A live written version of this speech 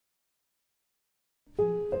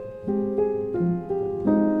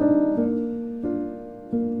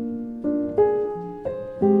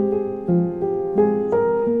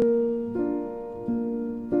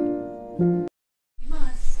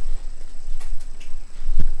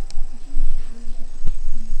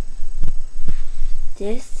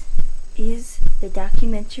This is the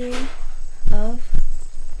documentary of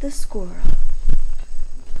the squirrel.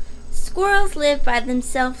 Squirrels live by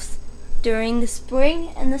themselves during the spring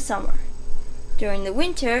and the summer. During the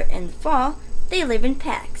winter and the fall, they live in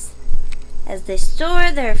packs, as they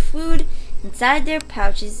store their food inside their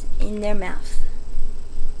pouches in their mouth.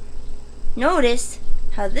 Notice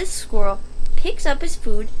how this squirrel picks up his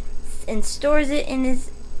food and stores it in his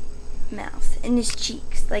mouth, in his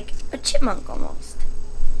cheeks, like a chipmunk almost.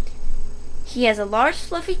 He has a large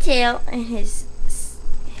fluffy tail and his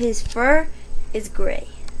fur is gray.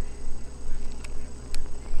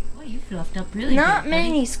 Well, you fluffed up really Not good,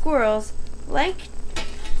 many squirrels like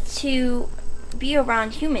to be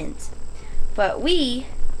around humans, but we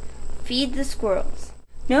feed the squirrels.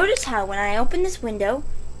 Notice how when I open this window,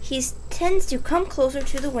 he tends to come closer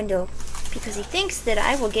to the window because he thinks that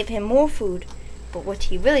I will give him more food, but what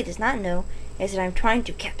he really does not know is that I'm trying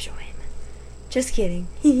to capture him. Just kidding.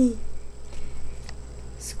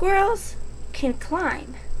 Squirrels can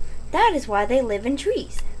climb. That is why they live in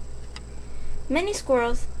trees. Many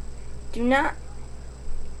squirrels do not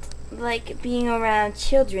like being around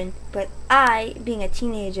children, but I, being a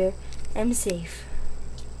teenager, am safe.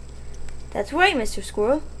 That's right, Mr.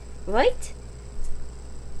 Squirrel. Right?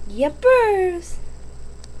 Yuppers.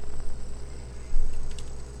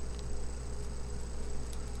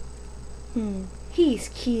 He's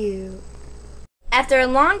cute. After a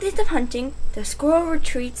long day of hunting, the squirrel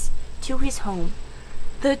retreats to his home,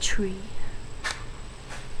 the tree.